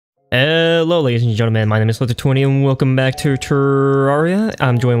Hello, ladies and gentlemen. My name is Luther20, and welcome back to Terraria.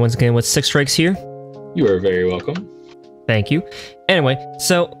 I'm joined once again with Six Strikes here. You are very welcome. Thank you. Anyway,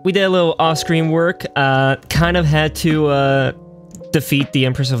 so we did a little off-screen work. Kind of had to defeat the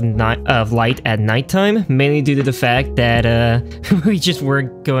Empress of Light at nighttime, mainly due to the fact that we just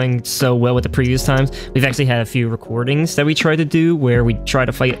weren't going so well with the previous times. We've actually had a few recordings that we tried to do where we try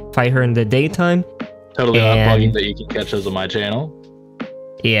to fight her in the daytime. Totally unplugging that you can catch those on my channel.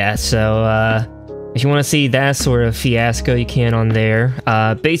 Yeah, so if you want to see that sort of fiasco, you can on there.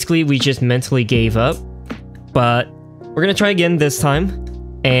 Basically, we just mentally gave up, but we're gonna try again this time.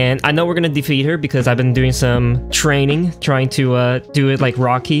 And I know we're gonna defeat her because I've been doing some training, trying to do it like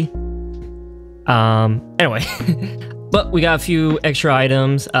Rocky. Anyway, but we got a few extra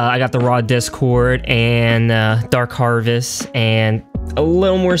items. I got the Raw Discord and Dark Harvest and a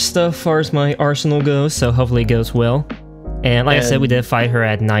little more stuff as far as my arsenal goes, so hopefully it goes well. And like I said, we did fight her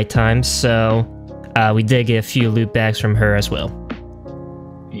at nighttime, so we did get a few loot bags from her as well.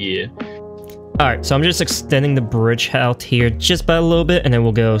 Yeah. Alright, so I'm just extending the bridge out here just by a little bit, and then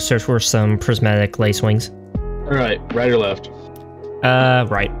we'll go search for some prismatic lace wings. Alright, right or left?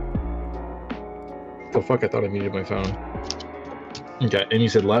 Right. Oh fuck, I thought I muted my phone. Okay, and you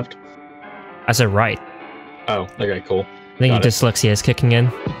said left? I said right. Oh, okay, cool. I think your dyslexia is kicking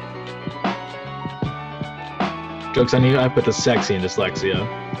in. Jokes on you, I put the sexy in dyslexia.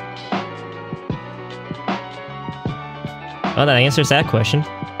 Oh, that answers that question.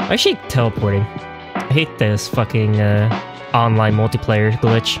 Why is she teleporting? I hate this fucking online multiplayer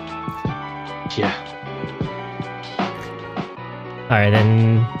glitch. Yeah. Alright,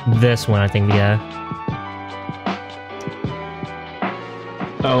 then this one I think we have.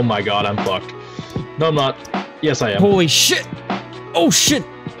 Oh my god, I'm fucked. No, I'm not. Yes, I am. Holy shit! Oh shit!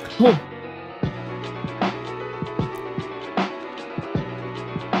 Oh.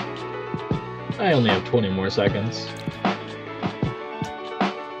 I only have 20 more seconds.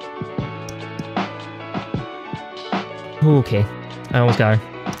 Okay, I almost got her.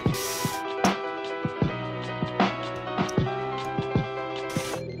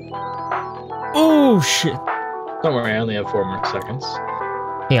 Oh shit! Don't worry, I only have 4 more seconds.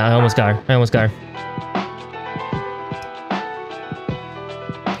 Yeah, I almost got her. I almost got her.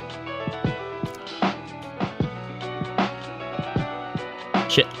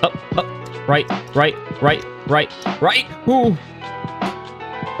 Shit! Up, up, right, right, right, right, right. Ooh.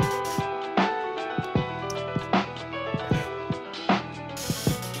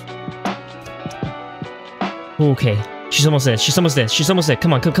 Okay, she's almost there. She's almost there. She's almost there.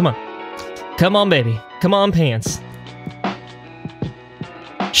 Come on, come on. Come on, baby. Come on, pants.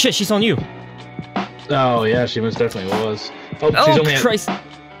 Shit, she's on you. Oh, yeah, she most definitely was. Oh, Oh, she's only Christ.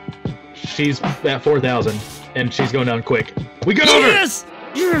 She's at 4,000, and she's going down quick. We got over! Yes!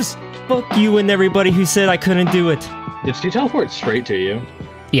 Yes! Fuck you and everybody who said I couldn't do it. Did she teleport straight to you?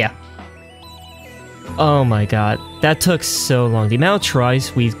 Yeah. Oh my god. That took so long. The amount of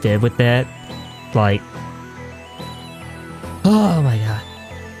tries we did with that, like... Oh my god.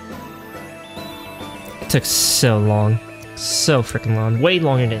 It took so long. So freaking long. Way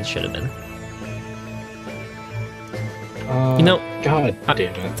longer than it should have been. You know... God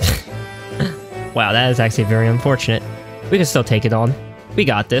damn it. Wow, that is actually very unfortunate. We can still take it on. We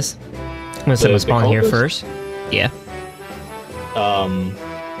got this. I'm gonna set my spawn here first. Yeah. I'm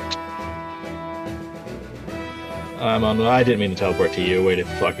on. I didn't mean to teleport to you. Way to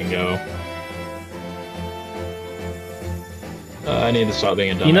fucking go. I need to stop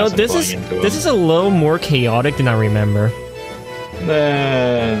being a dumbass. You know, and this is a little more chaotic than I remember.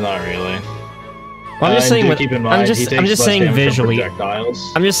 Not really. Well, I'm just saying. Keep in mind, I'm just saying visually.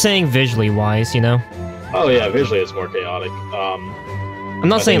 I'm just saying visually wise, you know. Oh yeah, visually it's more chaotic. I'm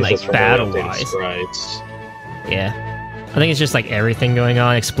not saying like battle wise. Yeah, I think it's just like everything going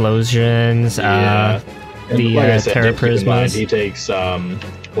on, explosions. Yeah. The like I said, Terra keep in mind, prismas. he takes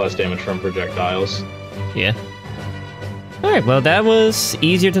less damage from projectiles. Yeah. All right. Well, that was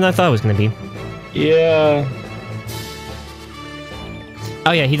easier than I thought it was gonna be. Yeah.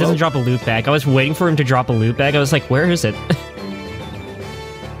 Oh yeah, he doesn't drop a loot bag. I was waiting for him to drop a loot bag. I was like, where is it?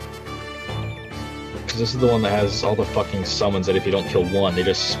 Because this is the one that has all the fucking summons that if you don't kill one, they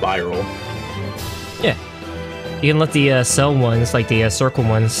just spiral. Yeah. You can let the cell ones, like the circle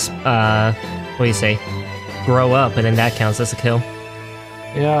ones, what do you say, grow up, and then that counts as a kill.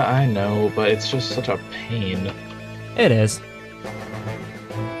 Yeah, I know, but it's just such a pain. It is.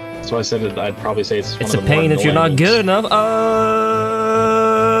 So I said I'd probably say it's one It's of a the more pain if you're not annoying good ones. enough. Well,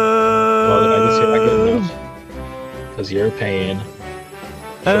 I guess you're not good enough. Because you're a pain.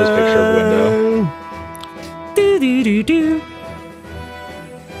 Shows picture of window. Do do do do.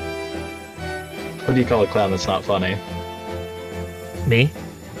 What do you call a clown that's not funny? Me?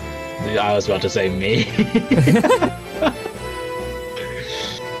 I was about to say me.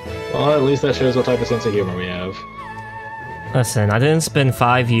 Well, at least that shows what type of sense of humor we have. Listen, I didn't spend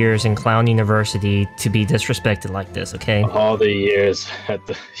 5 years in clown university to be disrespected like this, okay? All the years at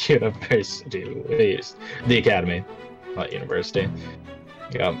the university, the academy, not university.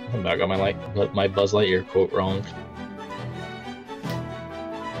 Yeah, I'm not got my Buzz Lightyear quote wrong.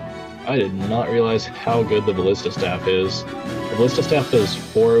 I did not realize how good the Ballista Staff is. The Ballista Staff does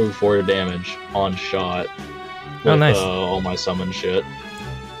 404 damage on shot with nice. All my summon shit.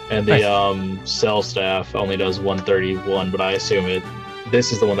 And the Nice. Cell Staff only does 131, but I assume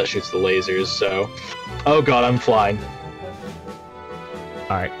this is the one that shoots the lasers, so... Oh god, I'm flying.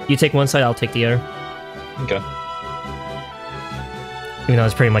 Alright, you take one side, I'll take the other. Okay. Even though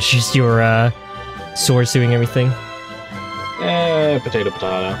it's pretty much just your swords doing everything. Potato,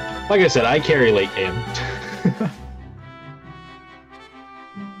 potato. Like I said, I carry late game.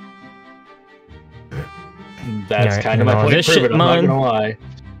 That's Alright, kind of my all point this to prove shit it, I'm not mine. gonna lie.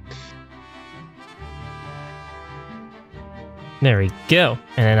 There we go.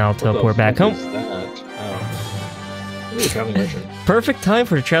 And then I'll teleport back home. Oh. Ooh, traveling merchant. Perfect time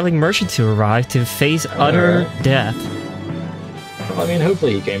for the traveling merchant to arrive to face utter death. Well, I mean,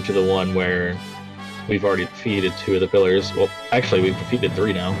 hopefully he came to the one where we've already defeated 2 of the pillars. Well, actually, we've defeated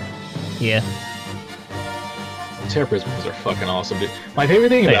 3 now. Yeah. Terra Prisms are fucking awesome, dude. My favorite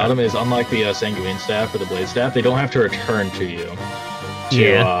thing about them is, unlike the Sanguine Staff or the Blade Staff, they don't have to return to you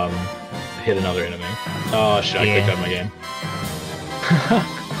to hit another enemy. Oh shit, I clicked out of my game.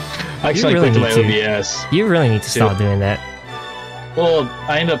 I actually really clicked my need OBS. You really need to stop doing that. Well,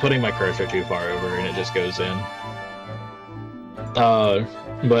 I end up putting my cursor too far over and it just goes in.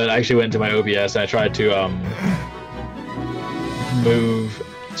 But I actually went into my OBS and I tried to move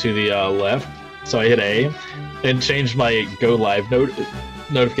to the left, so I hit A and changed my go live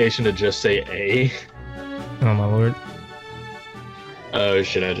notification to just say A. Oh my lord. Oh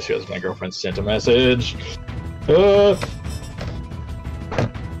shit, I just realized my girlfriend sent a message.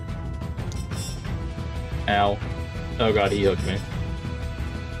 Ow. Oh god, he hooked me.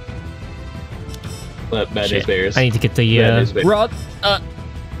 Bad news bears. I need to get the rod.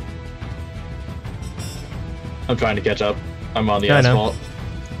 I'm trying to catch up. I'm on the I know. asphalt.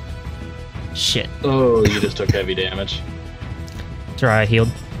 Shit. Oh, you just took heavy damage. It's alright, I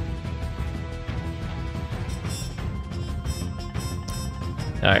healed.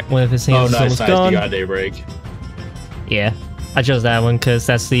 Alright, one of his Oh, hands is nice, almost nice. gone. You got Daybreak. Yeah. I chose that one because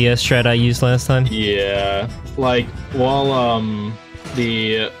that's the strat I used last time. Yeah. Like, while,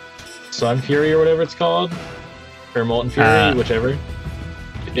 the Sun Fury or whatever it's called, or Molten Fury, whichever,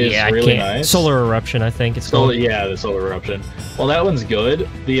 is really nice. Solar Eruption, I think it's called. Yeah, the Solar Eruption. Well, that one's good.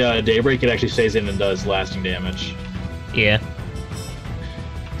 The Daybreak, it actually stays in and does lasting damage. Yeah.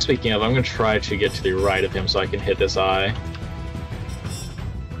 Speaking of, I'm going to try to get to the right of him so I can hit this eye.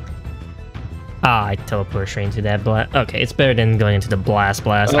 Ah, I teleport straight into that blast. Okay, it's better than going into the blast.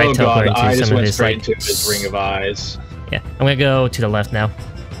 Oh I god, teleport into I just some of went his, straight like... into his ring of eyes. Yeah, I'm gonna go to the left now.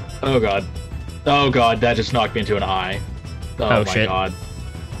 Oh god. Oh god, that just knocked me into an eye. Oh my shit. god.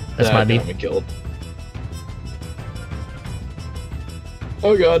 That's That my got me killed.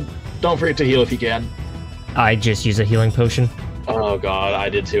 Oh god, don't forget to heal if you can. I just use a healing potion. Oh god, I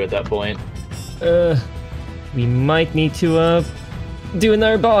did too at that point. We might need to, do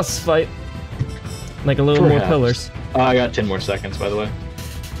another boss fight. Like a little more Perhaps. pillars. I got 10 more seconds, by the way.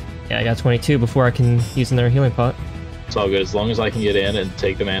 Yeah, I got 22 before I can use another healing pot. It's all good. As long as I can get in and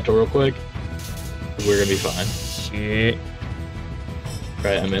take the mantle real quick, we're gonna be fine. Shit.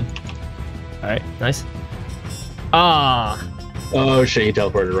 Right, I'm in. Alright, nice. Ah! Oh shit, he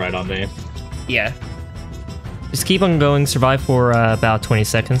teleported right on me. Yeah. Just keep on going, survive for about 20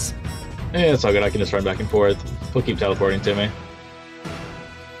 seconds. Yeah, it's all good. I can just run back and forth. He'll keep teleporting to me.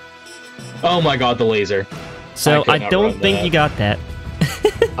 Oh my god, the laser. So I don't think that. you got that.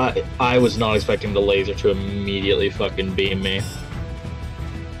 I was not expecting the laser to immediately fucking beam me.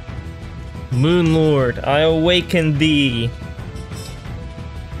 Moon Lord, I awaken thee.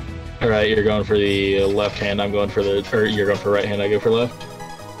 Alright, you're going for the left hand, I'm going for the... Or you're going for right hand, I go for left?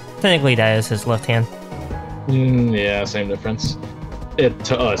 Technically that is his left hand. Yeah, same difference.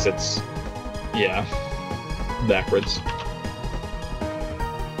 To us, it's... Yeah. Backwards.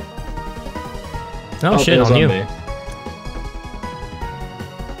 Oh shit, Tails on you. me.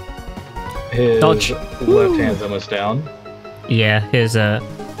 His Dodge. left hand's almost down. Yeah, his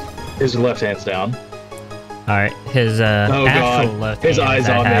His left hand's down. alright, his Oh actual god, left his hand eye's is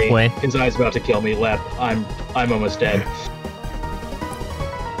at on halfway. me. His eye's about to kill me. Left, I'm almost dead.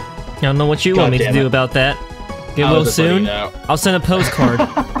 I don't know what you want me to do about that. Get well soon. I'll send a postcard.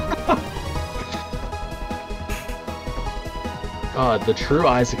 God, the true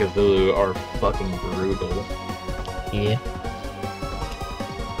eyes of Cthulhu are fucking brutal. Yeah.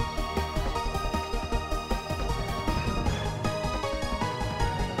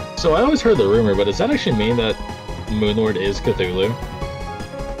 So I always heard the rumor, but does that actually mean that Moonlord is Cthulhu?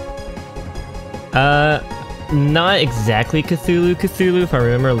 Not exactly Cthulhu, if I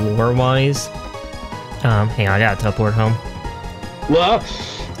remember lore-wise. Hang on, I gotta teleport home. Well,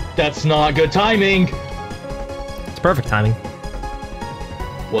 that's not good timing! It's perfect timing.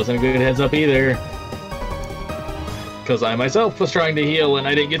 Wasn't a good heads up either. Because I myself was trying to heal and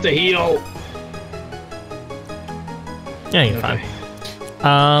I didn't get to heal! Yeah, you're fine.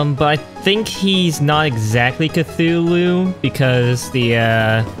 But I think he's not exactly Cthulhu, because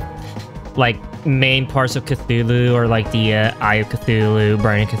the, like, main parts of Cthulhu are like the Eye of Cthulhu,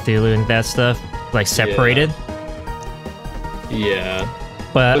 Brain of Cthulhu, and that stuff, like separated. Yeah.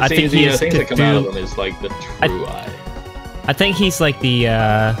 But I think the things that come out of him is like the true eye. I think he's like the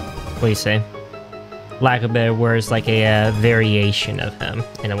what do you say? Lack of better words, like a variation of him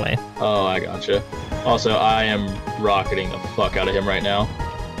in a way. Oh, I gotcha. Also, I am rocketing the fuck out of him right now.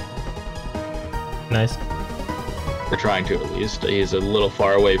 Nice. We're trying to, at least. He's a little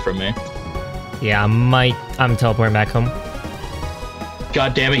far away from me. Yeah, I'm teleporting back home.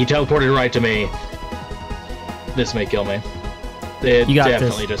 God damn it, he teleported right to me. This may kill me. It you got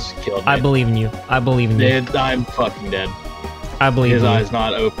definitely this. Just killed me. I believe in you. I believe in you. I'm fucking dead. I believe in you. His eye's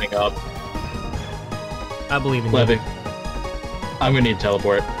not opening up. I believe in Levy. you. I'm gonna need to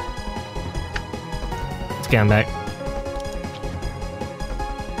teleport. Let's get him back.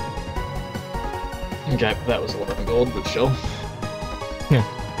 Okay, that was 11 gold, but still. Yeah.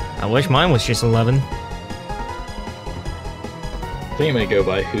 I wish mine was just 11. I think I'm gonna go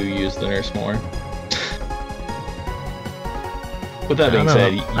by who used the nurse more. With that being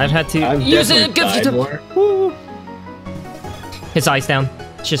said, I've had to use it. More. Woo. His eyes down.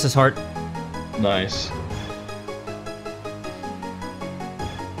 It's just his heart. Nice.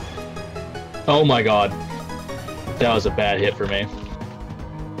 Oh my god. That was a bad hit for me.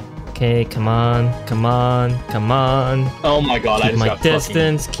 Okay, come on, come on, come on. Oh my god, keep my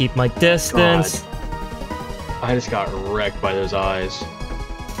distance, keep my distance. God. I just got wrecked by those eyes.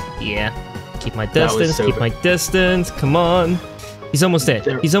 Yeah. Keep my distance, keep my distance, come on. He's almost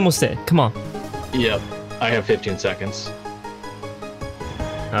dead. He's almost dead. Come on. Yep. I have 15 seconds.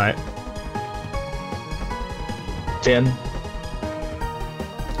 Alright. 10.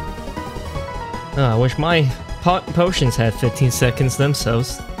 Oh, I wish my potions had 15 seconds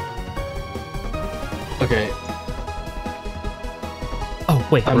themselves. Okay. Oh,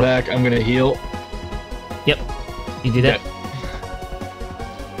 wait. I'm back. I'm gonna heal. Yep. You do that. Okay.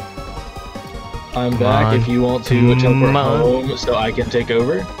 I'm back if you want to teleport home so I can take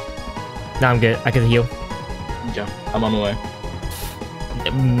over. No, I'm good. I can heal. Yeah, I'm on the way.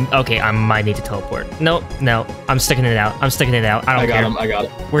 Okay, I might need to teleport. No, no. I'm sticking it out. I'm sticking it out. I don't care. I got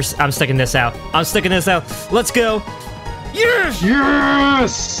it. I'm sticking this out. I'm sticking this out. Let's go. Yes!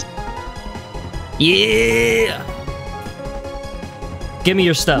 Yes! Yeah! Give me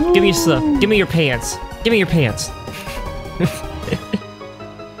your stuff. Give me your stuff. Give me your pants. Give me your pants.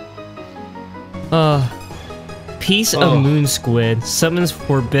 Piece of moon squid summons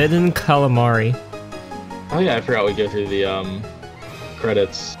forbidden calamari. Oh yeah, I forgot we go through the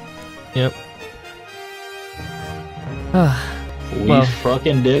credits. Yep. We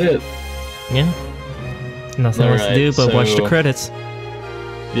fucking did it. Yeah. Nothing else to do but watch the credits.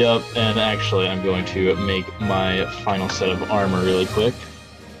 Yep, and actually I'm going to make my final set of armor really quick.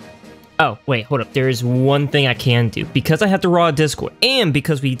 Oh, wait, hold up. There is one thing I can do. Because I have the Raw Discord, and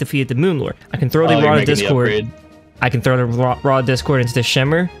because we defeated the Moonlord, I can throw the Raw Discord. I can throw the Raw Discord into the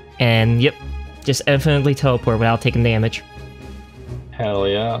Shimmer, and yep, just infinitely teleport without taking damage. Hell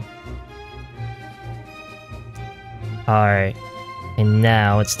yeah. Alright. And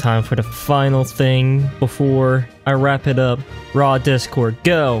now it's time for the final thing before I wrap it up. Raw Discord,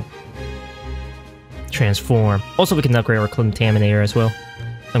 go! Transform. Also, we can upgrade our Contaminator as well.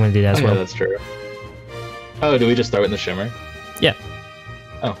 I'm gonna do that as well. Yeah, that's true. Oh, do we just throw it in the Shimmer? Yeah.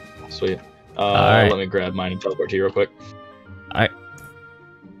 Oh, sweet. Right. Let me grab mine and teleport to you real quick. Alright.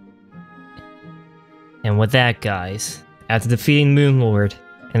 And with that, guys, after defeating Moonlord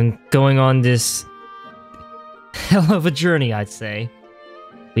and going on this hell of a journey, I'd say,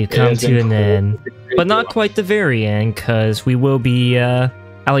 we've come to an end. But not quite the very end, because we will be at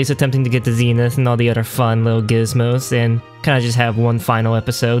least attempting to get the Zenith and all the other fun little gizmos, and kind of just have one final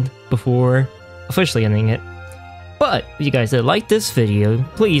episode before officially ending it. But if you guys did like this video,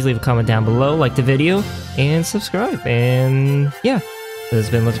 please leave a comment down below, like the video, and subscribe. And yeah, this has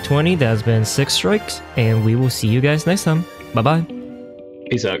been Lucky20, that has been 6 Strikes, and we will see you guys next time. Bye-bye.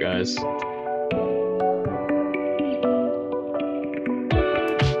 Peace out, guys.